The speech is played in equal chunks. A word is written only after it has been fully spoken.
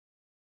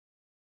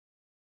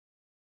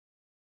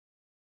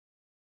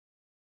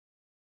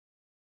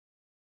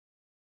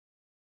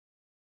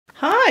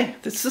Hi,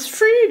 this is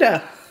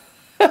Frida.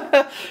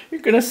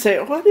 You're gonna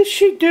say, what is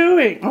she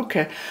doing?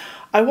 Okay,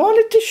 I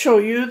wanted to show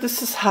you,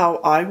 this is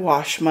how I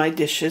wash my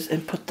dishes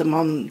and put them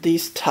on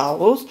these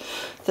towels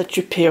that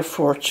you pay a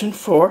fortune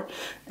for,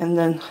 and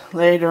then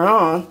later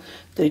on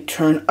they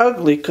turn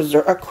ugly because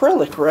they're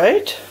acrylic,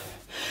 right?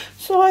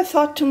 So I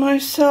thought to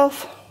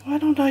myself, why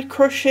don't I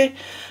crochet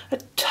a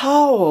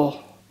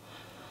towel?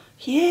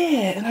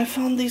 Yeah, and I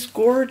found these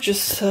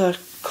gorgeous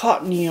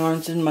cotton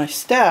yarns in my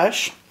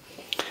stash.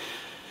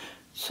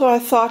 So I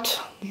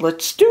thought,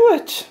 let's do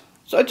it.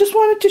 So I just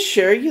wanted to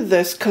share you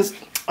this because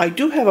I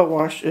do have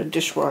a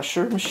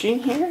dishwasher machine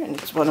here, and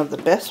it's one of the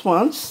best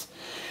ones.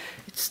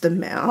 It's the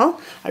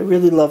Mal. I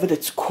really love it.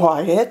 It's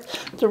quiet.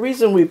 The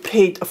reason we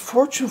paid a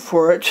fortune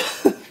for it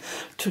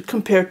to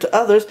compare to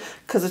others,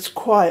 because it's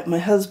quiet. My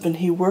husband,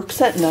 he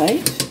works at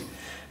night,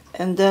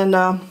 and then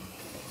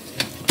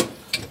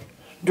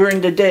during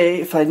the day,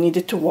 if I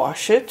needed to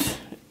wash it,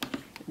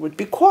 it would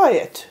be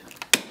quiet.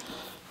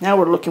 Now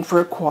we're looking for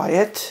a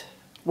quiet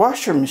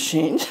washer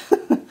machine.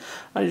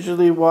 I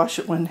usually wash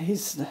it when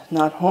he's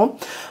not home.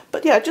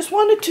 But yeah, I just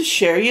wanted to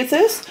share you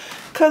this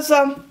because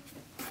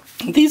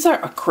these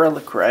are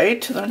acrylic, right?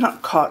 They're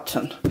not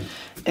cotton.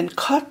 And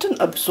cotton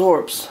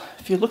absorbs.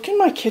 If you look in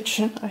my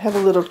kitchen, I have a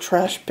little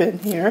trash bin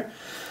here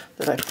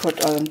that I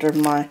put under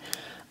my,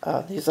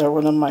 these are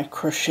one of my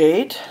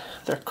crocheted.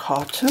 They're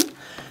cotton.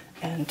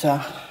 And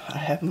I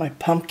have my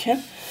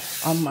pumpkin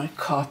on my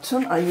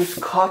cotton. I use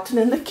cotton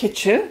in the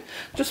kitchen.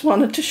 Just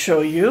wanted to show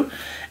you.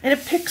 And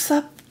it picks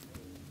up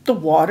the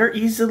water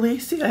easily.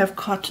 See, I have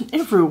cotton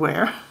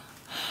everywhere.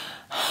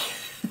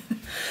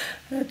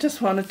 I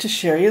just wanted to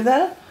share you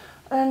that.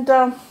 And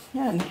yeah,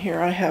 and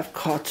here I have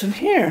cotton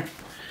here.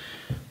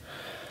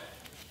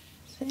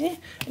 See?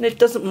 And it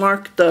doesn't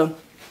mark the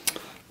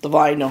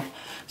vinyl.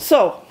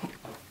 So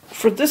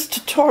for this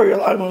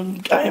tutorial, I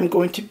am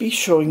going to be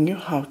showing you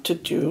how to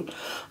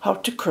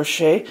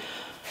crochet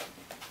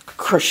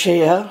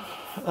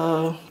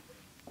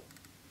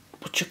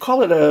what you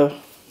call it, a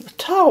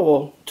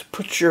towel to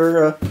put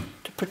your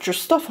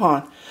stuff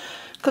on,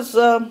 because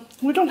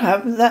we don't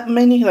have that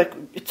many. Like,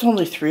 it's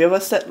only 3 of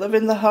us that live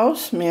in the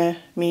house, me,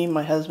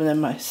 my husband, and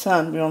my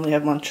son. We only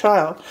have 1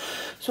 child,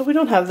 so we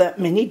don't have that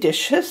many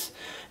dishes,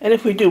 and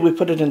if we do, we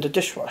put it in the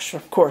dishwasher,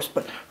 of course.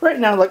 But right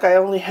now, like, I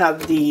only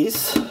have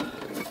these,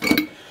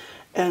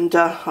 and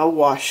I'll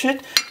wash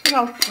it, and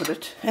I'll put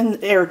it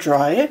and air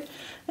dry it,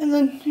 and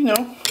then, you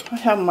know, I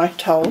have my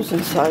towels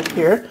inside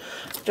here.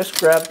 Just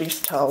grab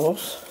these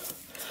towels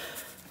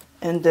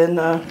and then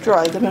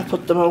dry them and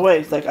put them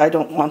away. Like, I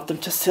don't want them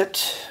to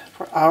sit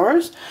for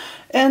hours,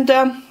 and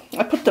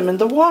I put them in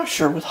the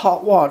washer with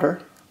hot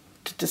water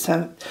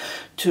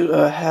to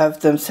have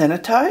them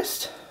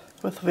sanitized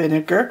with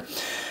vinegar.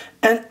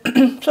 And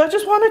so I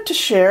just wanted to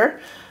share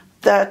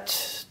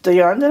that the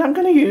yarn that I'm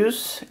going to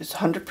use is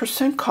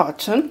 100%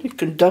 cotton. You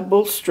can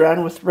double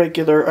strand with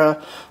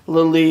regular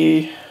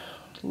lily,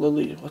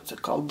 what's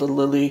it called? The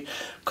lily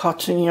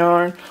cotton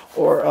yarn,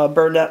 or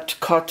burlap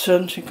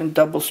cotton. You can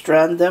double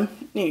strand them.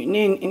 You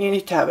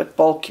need to have it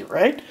bulky,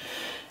 right?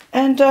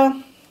 And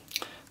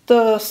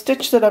the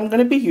stitch that I'm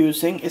going to be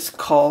using is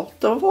called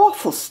the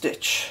waffle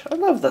stitch. I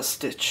love that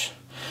stitch.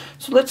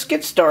 So let's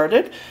get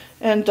started,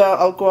 and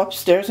I'll go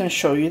upstairs and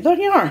show you the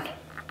yarn.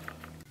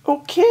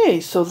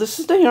 Okay, so this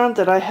is the yarn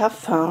that I have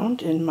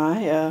found in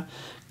my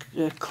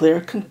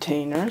clear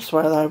containers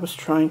while I was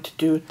trying to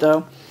do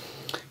the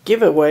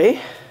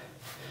giveaway.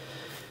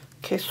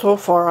 Okay, so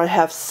far I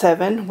have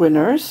 7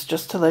 winners,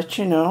 just to let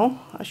you know.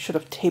 I should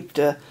have taped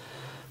it,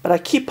 but I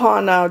keep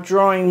on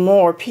drawing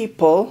more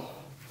people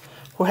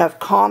who have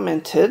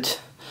commented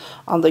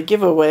on the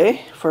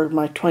giveaway for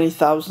my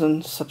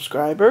 20,000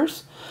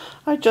 subscribers.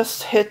 I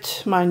just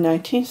hit my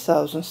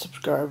 19,000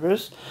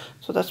 subscribers,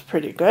 so that's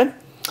pretty good.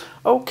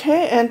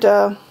 Okay, and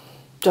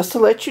just to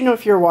let you know,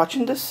 if you're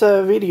watching this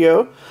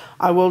video,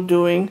 I will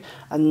doing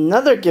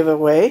another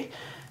giveaway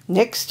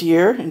next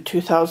year in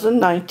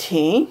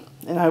 2019,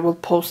 and I will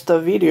post a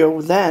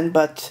video then.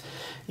 But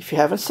if you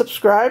haven't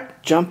subscribed,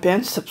 jump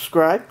in,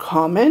 subscribe,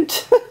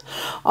 comment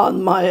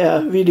on my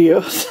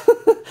videos,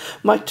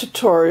 my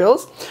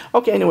tutorials.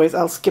 Okay, anyways,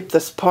 I'll skip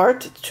this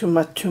part. It's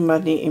too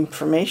many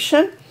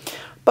information,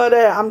 but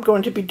I'm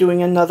going to be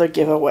doing another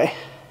giveaway,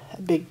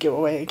 a big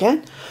giveaway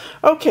again.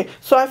 Okay,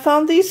 so I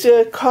found these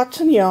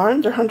cotton yarn.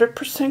 They're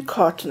 100%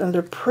 cotton, and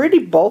they're pretty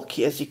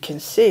bulky, as you can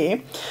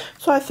see.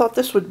 So I thought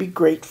this would be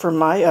great for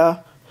my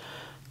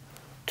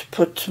to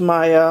put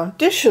my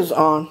dishes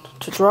on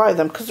to dry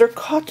them, because they're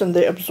cotton.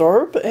 They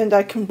absorb, and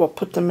I can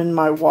put them in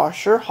my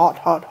washer,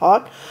 hot,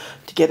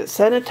 to get it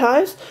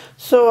sanitized.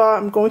 So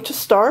I'm going to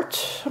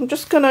start. I'm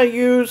just gonna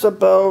use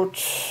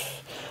about,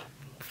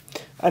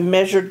 I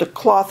measured the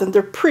cloth, and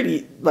they're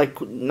pretty,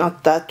 like,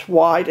 not that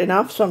wide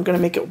enough, so I'm going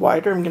to make it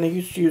wider. I'm going to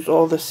use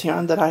all this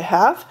yarn that I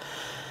have.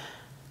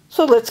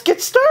 So let's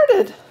get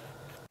started.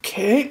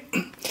 Okay,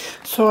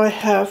 so I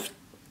have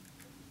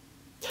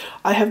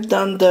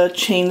done the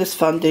chainless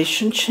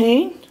foundation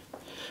chain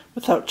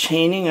without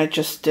chaining. I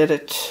just did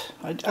it.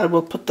 I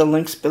will put the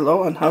links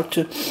below on how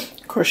to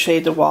Crochet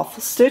the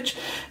Waffle stitch,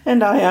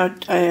 and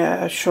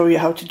I show you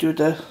how to do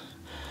the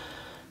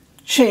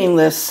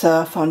chainless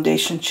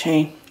foundation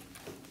chain.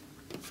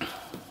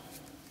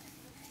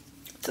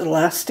 It's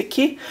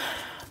elasticy.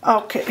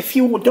 Okay, if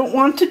you don't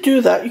want to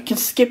do that, you can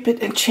skip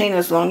it and chain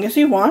as long as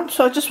you want.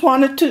 So I just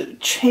wanted to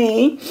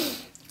chain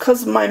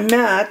because my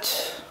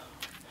mat,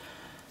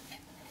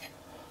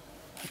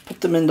 I put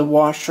them in the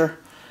washer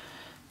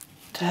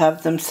to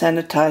have them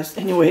sanitized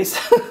anyways.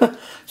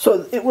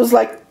 So it was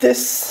like this,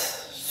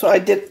 so I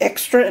did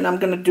extra, and I'm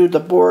going to do the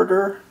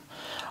border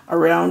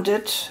around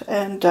it,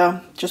 and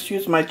just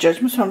use my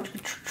judgment. So I'm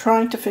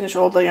trying to finish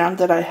all the yarn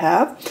that I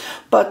have,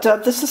 but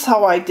this is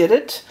how I did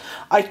it.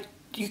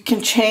 You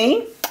can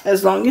chain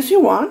as long as you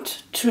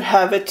want to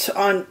have it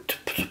on,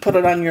 to put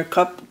it on your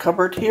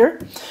cupboard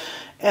here,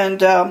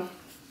 and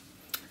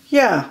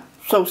yeah,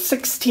 so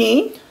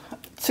 16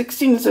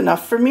 is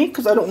enough for me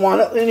because I don't want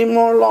it any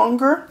more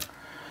longer.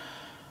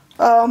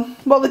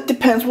 Well, it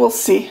depends, we'll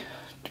see,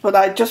 but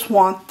I just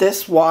want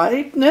this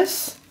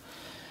wideness.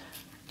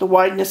 The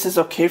wideness is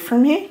okay for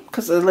me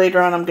because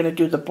later on I'm going to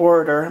do the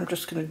border. I'm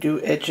just going to do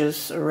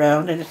edges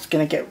around, and it's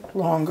going to get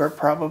longer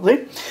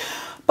probably,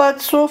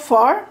 but so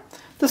far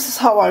this is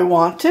how I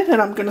want it.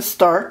 And I'm going to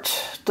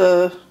start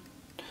the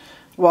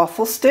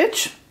waffle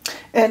stitch.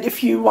 And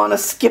if you want to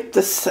skip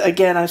this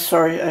again, I'm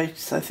sorry, I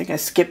think I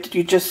skipped it.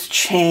 You just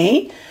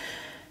chain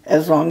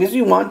as long as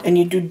you want, and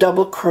you do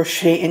double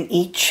crochet in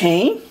each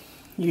chain.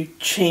 You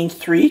chain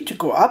 3 to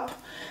go up,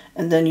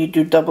 and then you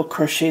do double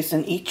crochets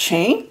in each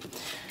chain,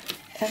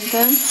 and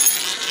then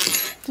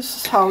this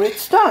is how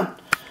it's done.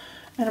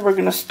 And we're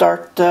going to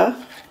start the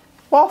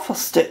waffle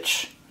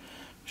stitch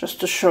just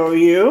to show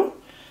you.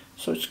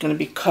 So it's going to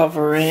be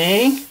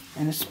covering,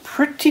 and it's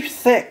pretty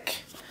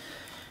thick.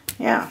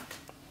 Yeah.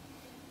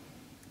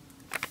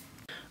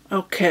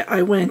 Okay,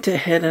 I went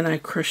ahead and I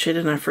crocheted,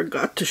 and I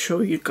forgot to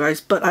show you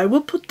guys, but I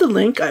will put the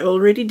link. I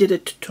already did a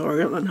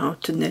tutorial on how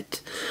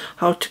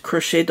to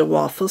crochet the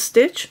waffle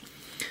stitch.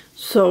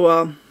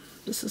 So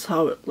this is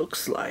how it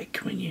looks like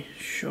when you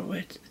show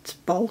it. It's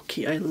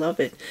bulky. I love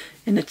it,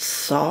 and it's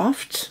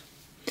soft.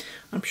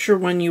 I'm sure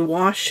when you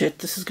wash it,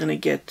 this is going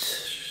to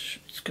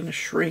it's going to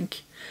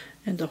shrink,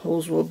 and the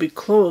holes will be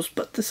closed,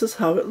 but this is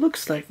how it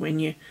looks like when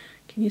you,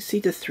 can you see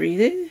the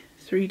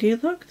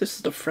 3D look? This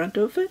is the front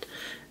of it,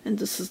 and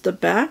this is the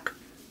back.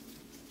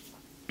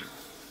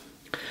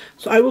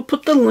 So I will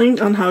put the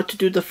link on how to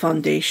do the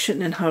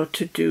foundation and how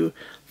to do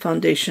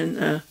foundation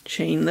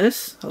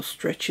chainless, how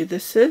stretchy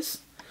this is.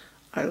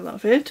 I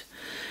love it.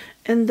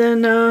 And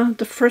then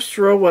the first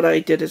row, what I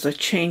did is I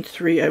chained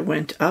 3, I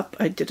went up,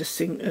 I did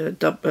a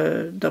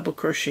double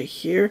crochet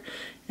here,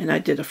 and I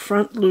did a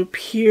front loop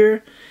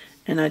here,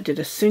 and I did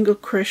a single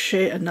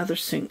crochet,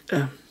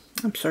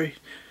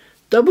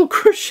 double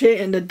crochet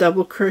and a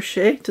double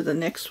crochet to the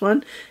next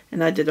one,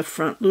 and I did a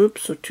front loop,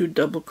 so 2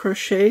 double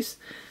crochets,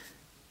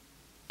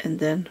 and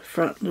then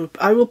front loop.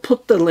 I will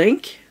put the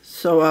link,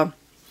 so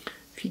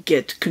if you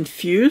get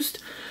confused,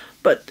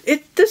 but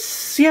with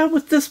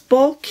this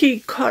bulky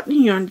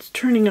cotton yarn, it's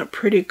turning out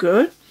pretty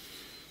good,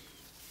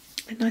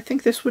 and I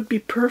think this would be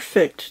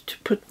perfect to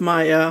put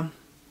my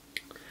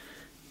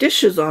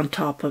dishes on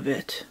top of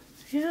it.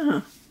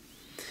 Yeah.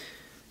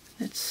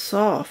 It's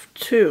soft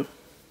too.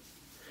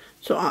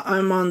 So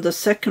I'm on the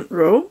second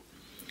row,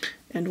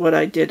 and what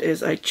I did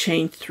is I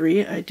chained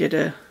 3. I did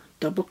a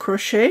double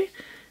crochet.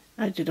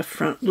 I did a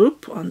front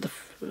loop on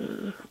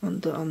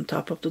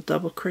top of the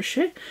double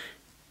crochet,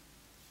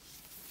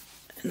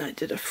 and I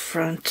did a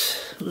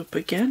front loop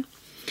again.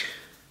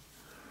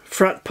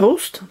 Front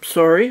post. I'm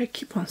sorry, I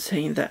keep on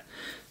saying that.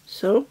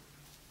 So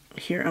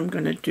here I'm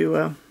gonna do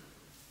a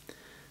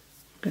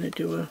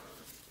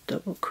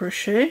double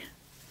crochet.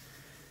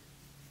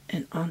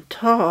 And on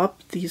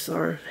top, these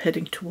are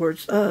heading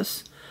towards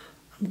us.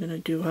 I'm going to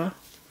do a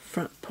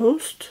front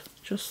post,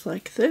 just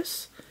like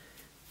this.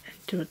 And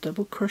do a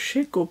double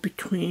crochet, go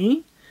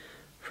between.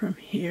 From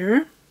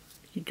here,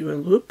 you do a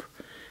loop.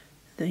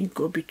 Then you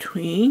go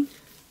between.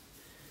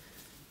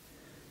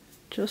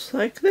 Just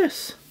like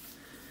this.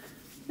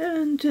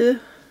 And you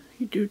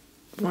do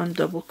 1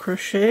 double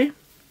crochet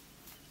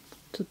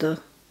to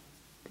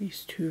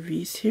these 2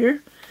 V's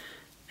here.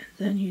 And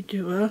then you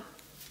do a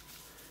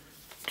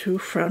 2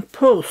 front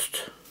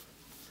post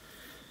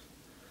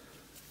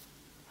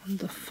on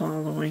the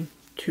following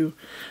 2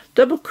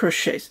 double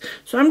crochets.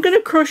 So I'm going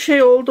to crochet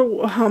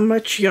how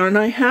much yarn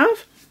I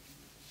have,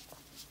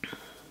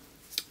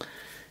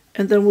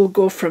 and then we'll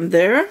go from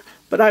there.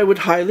 But I would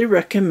highly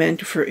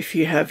recommend, for if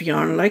you have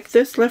yarn like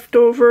this left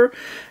over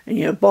and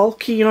you have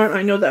bulky yarn.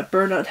 I know that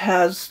Bernard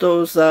has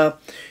those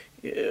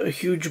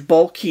huge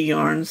bulky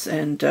yarns,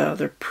 and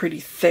they're pretty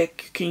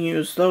thick. You can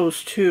use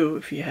those too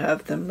if you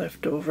have them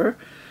left over.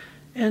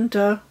 And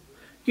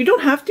you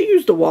don't have to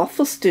use the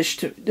waffle stitch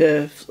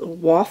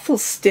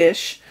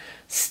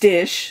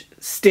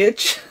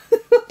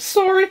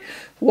sorry,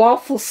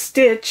 waffle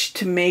stitch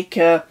to make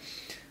let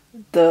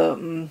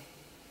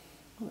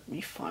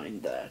me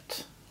find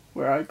that,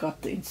 where I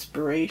got the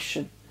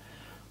inspiration.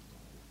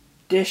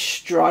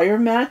 Dish dryer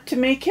mat to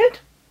make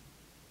it.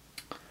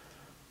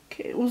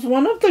 Okay, it was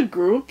one of the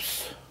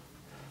groups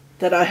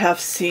that I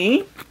have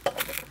seen.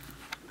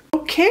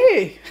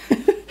 Okay,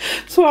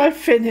 so I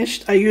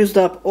finished. I used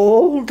up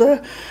all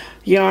the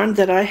yarn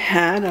that I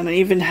had, and I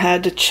even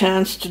had a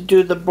chance to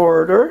do the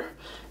border.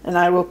 And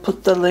I will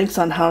put the links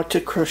on how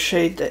to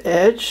crochet the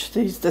edge.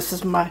 This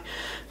is my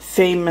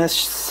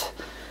famous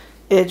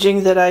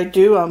edging that I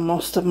do on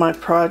most of my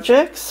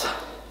projects.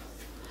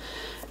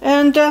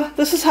 And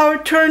this is how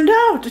it turned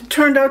out. It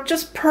turned out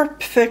just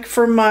perfect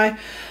for my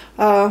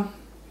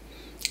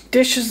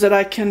dishes that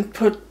I can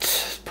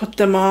put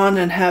them on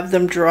and have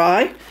them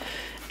dry.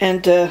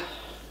 And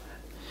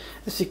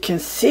as you can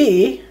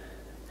see,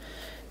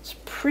 it's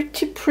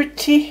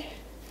pretty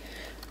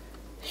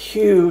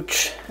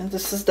huge. And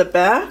this is the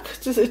back.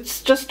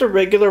 It's just a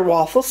regular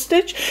waffle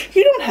stitch.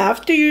 You don't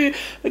have to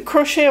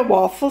crochet a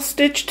waffle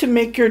stitch to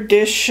make your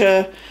dish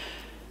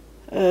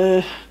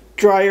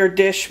dryer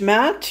dish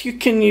mat. You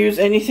can use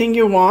anything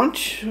you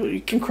want.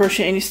 You can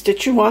crochet any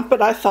stitch you want,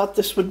 but I thought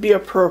this would be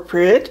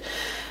appropriate,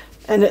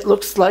 and it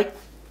looks like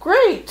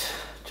great.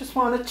 Just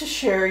wanted to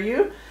share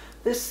you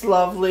this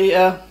lovely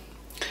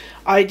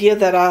idea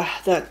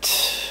that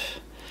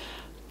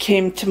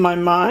came to my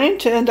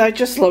mind, and I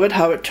just love it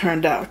how it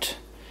turned out.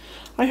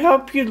 I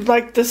hope you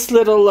like this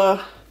little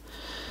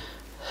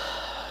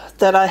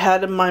that I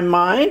had in my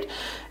mind,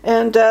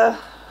 and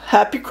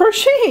happy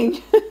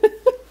crocheting.